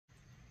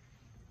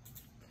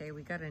Okay,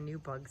 we got a new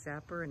bug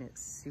zapper and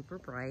it's super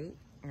bright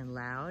and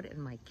loud,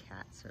 and my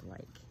cats are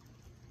like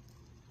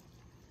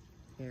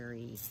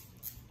very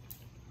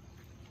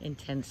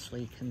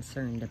intensely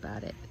concerned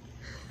about it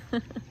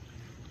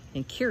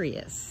and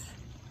curious.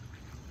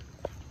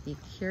 You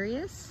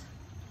curious?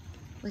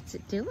 What's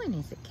it doing?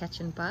 Is it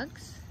catching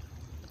bugs?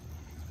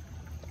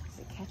 Is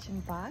it catching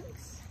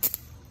bugs?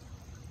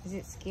 Is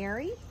it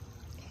scary?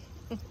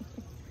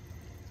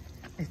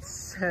 It's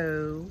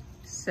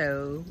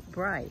so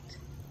bright.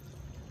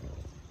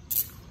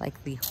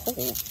 Like the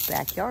whole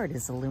backyard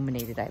is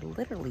illuminated. I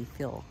literally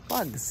feel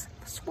bugs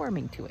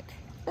swarming to it.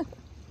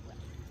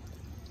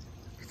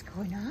 What's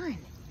going on?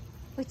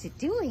 What's it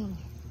doing?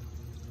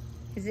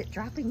 Is it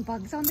dropping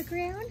bugs on the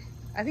ground?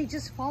 Are they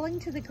just falling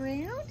to the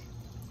ground?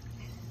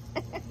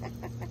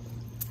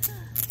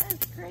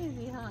 That's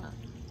crazy, huh?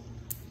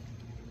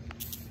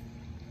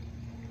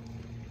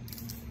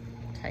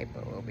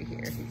 Typo over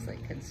here, he's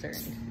like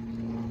concerned.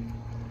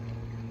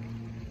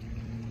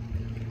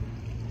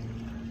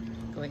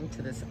 Going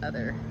to this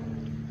other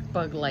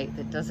bug light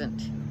that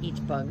doesn't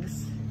eat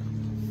bugs.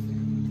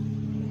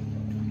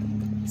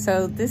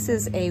 So this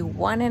is a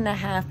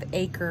 1.5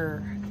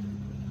 acre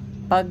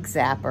bug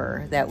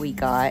zapper that we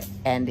got,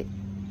 and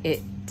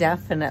it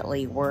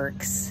definitely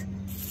works.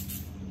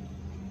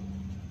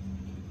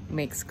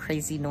 Makes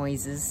crazy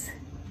noises.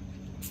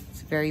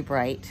 It's very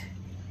bright,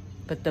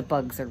 but the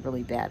bugs are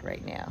really bad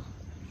right now.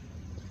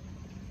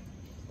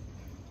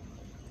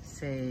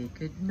 Say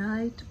good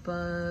night,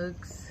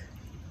 bugs.